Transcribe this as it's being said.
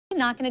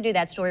not going to do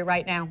that story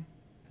right now.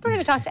 We're going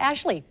to toss to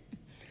Ashley.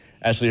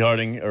 Ashley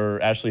Harding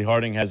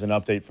has an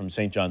update from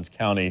St. Johns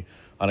County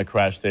on a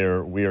crash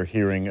there. We are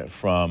hearing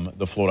from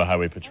the Florida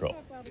Highway Patrol.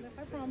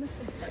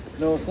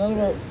 No, it's not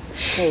about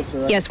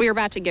closer. Yes, we are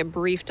about to get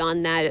briefed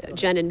on that,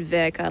 Jen and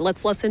Vic.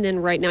 Let's listen in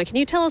right now. Can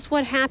you tell us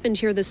what happened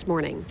here this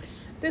morning?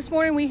 This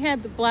morning we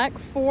had the black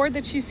Ford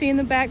that you see in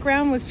the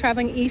background was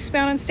traveling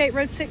eastbound on State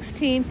Road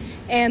 16,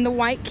 and the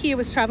white Kia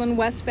was traveling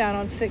westbound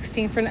on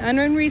 16. For an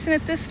unknown reason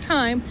at this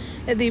time,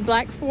 the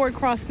black Ford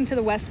crossed into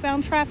the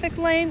westbound traffic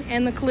lane,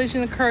 and the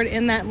collision occurred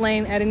in that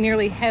lane at a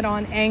nearly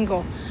head-on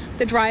angle.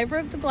 The driver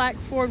of the black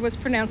Ford was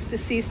pronounced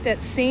deceased at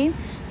scene.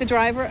 The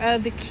driver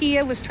of the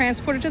Kia was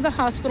transported to the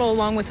hospital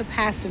along with a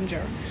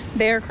passenger.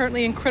 They are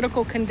currently in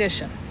critical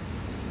condition.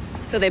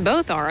 So they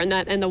both are, and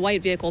the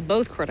white vehicle,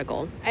 both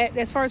critical.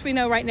 As far as we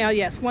know right now,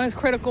 yes. One is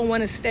critical,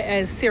 one is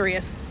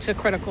serious to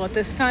critical at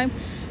this time.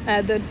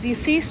 The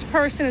deceased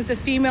person is a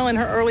female in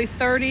her early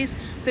 30s.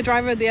 The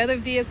driver of the other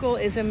vehicle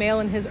is a male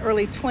in his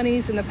early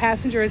 20s, and the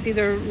passenger is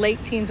either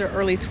late teens or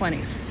early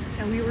 20s.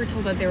 And we were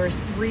told that there was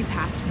 3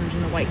 passengers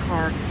in the white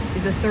car.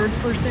 Is the third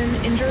person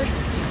injured?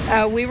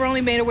 We were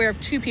only made aware of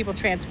 2 people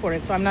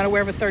transported, so I'm not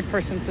aware of a third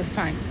person at this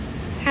time.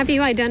 Have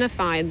you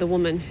identified the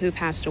woman who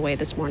passed away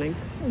this morning?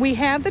 We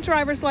have the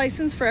driver's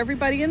license for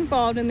everybody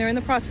involved, and they're in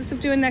the process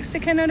of doing next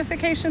of kin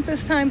notification at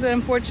this time, but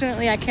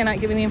unfortunately I cannot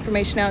give any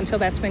information out until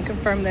that's been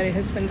confirmed that it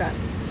has been done.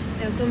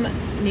 Now, some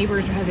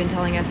neighbors have been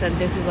telling us that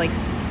this is like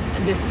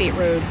this State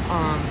Road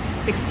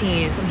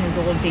 16 is sometimes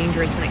a little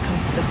dangerous when it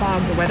comes to the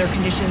fog, the weather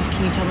conditions.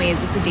 Can you tell me, is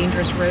this a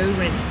dangerous road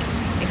when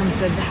it comes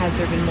to, has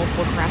there been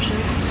multiple crashes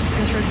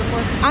on this road before?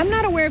 I'm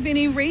not aware of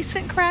any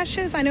recent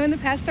crashes. I know in the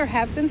past there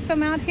have been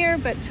some out here,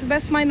 but to the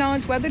best of my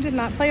knowledge, weather did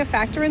not play a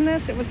factor in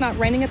this. It was not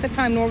raining at the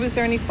time, nor was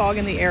there any fog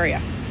in the area.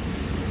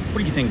 What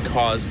do you think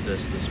caused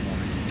this morning?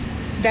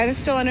 That is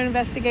still under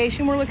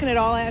investigation. We're looking at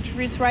all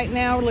attributes right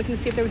now. We're looking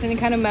to see if there was any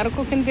kind of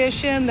medical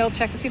condition. They'll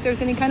check to see if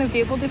there's any kind of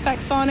vehicle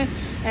defects on it,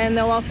 and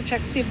they'll also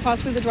check to see if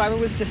possibly the driver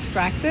was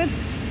distracted.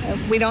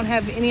 We don't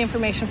have any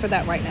information for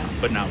that right now.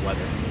 But not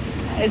weather?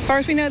 As far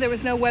as we know, there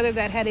was no weather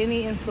that had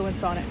any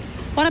influence on it.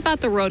 What about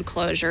the road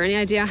closure? Any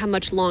idea how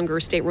much longer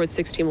State Road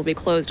 16 will be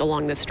closed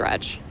along this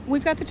stretch?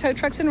 We've got the tow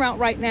trucks en route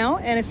right now,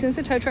 and as soon as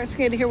the tow trucks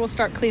get here, we'll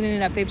start cleaning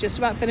it up. They've just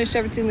about finished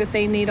everything that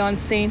they need on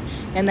scene,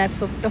 and that's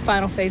the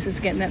final phase is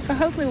getting that. So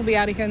hopefully we'll be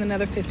out of here in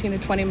another 15 to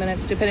 20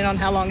 minutes, depending on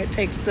how long it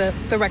takes the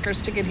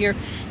wreckers to get here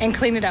and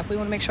clean it up. We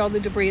want to make sure all the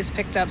debris is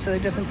picked up so that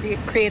it doesn't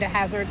create a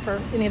hazard for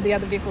any of the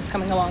other vehicles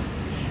coming along.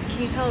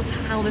 Can you tell us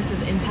how this has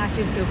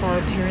impacted so far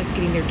parents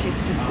getting their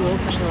kids to school,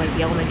 especially like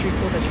the elementary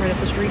school that's right up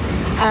the street?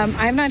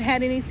 I've not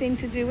had anything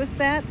to do with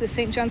that. The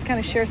St. Johns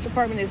County Sheriff's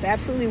Department is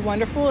absolutely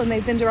wonderful, and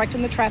they've been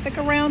directing the traffic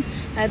around.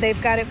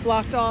 They've got it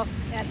blocked off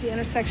at the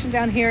intersection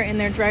down here, and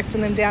they're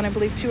directing them down, I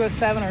believe,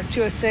 207 or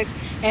 206,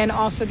 and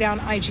also down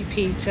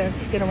IGP to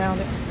get around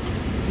it.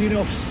 Do you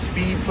know if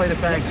speed played a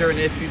factor? And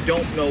if you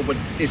don't know, but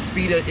is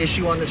speed an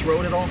issue on this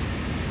road at all?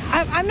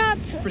 I'm not.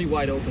 It's pretty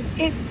wide open.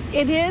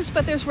 It is,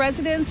 but there's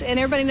residents, and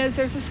everybody knows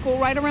there's a school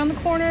right around the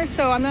corner,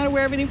 so I'm not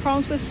aware of any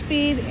problems with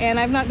speed, and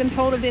I've not been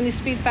told of any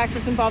speed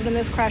factors involved in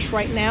this crash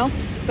right now,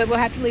 but we'll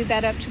have to leave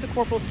that up to the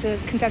corporals to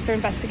conduct their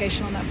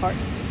investigation on that part.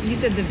 You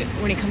said that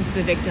when it comes to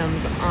the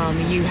victims,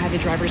 you have a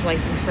driver's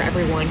license for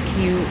everyone.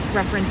 Can you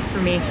reference for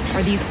me,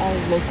 are these all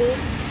local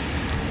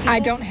people? I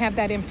don't have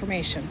that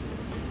information.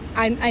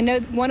 I know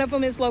one of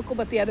them is local,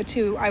 but the other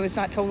 2, I was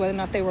not told whether or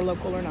not they were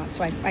local or not,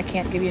 so I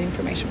can't give you any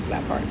information for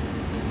that part.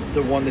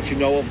 The one that you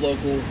know of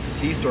local,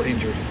 deceased or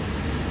injured?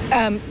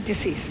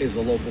 Deceased. Is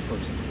a local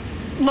person.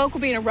 Local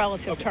being a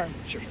relative term.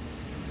 Sure.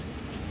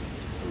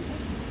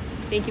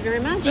 Thank you very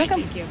much.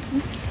 Welcome. Thank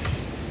you.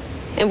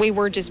 And we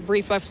were just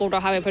briefed by Florida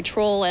Highway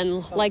Patrol,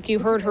 and like you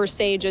heard her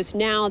say just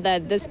now,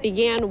 that this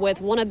began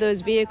with one of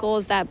those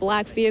vehicles, that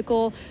black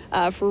vehicle,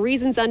 for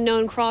reasons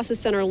unknown, crossed the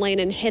center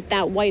lane and hit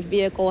that white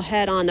vehicle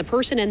head on. The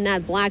person in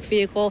that black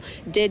vehicle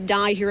did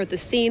die here at the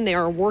scene. They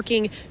are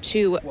working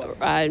to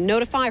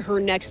notify her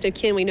next of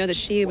kin. We know that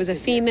she was a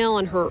female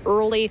in her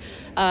early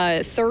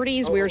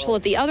 30s. We were told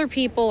that the other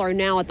people are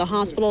now at the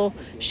hospital.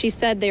 She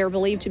said they are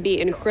believed to be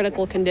in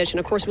critical condition.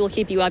 Of course, we'll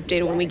keep you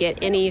updated when we get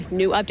any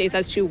new updates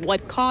as to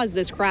what caused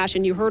this crash.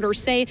 And you heard her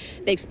say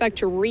they expect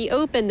to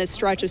reopen this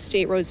stretch of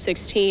State Road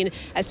 16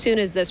 as soon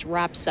as this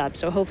wraps up.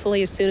 So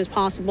hopefully as soon as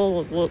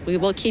possible, we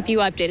will keep you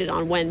updated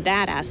on when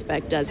that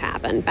aspect does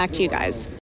happen. Back to you guys.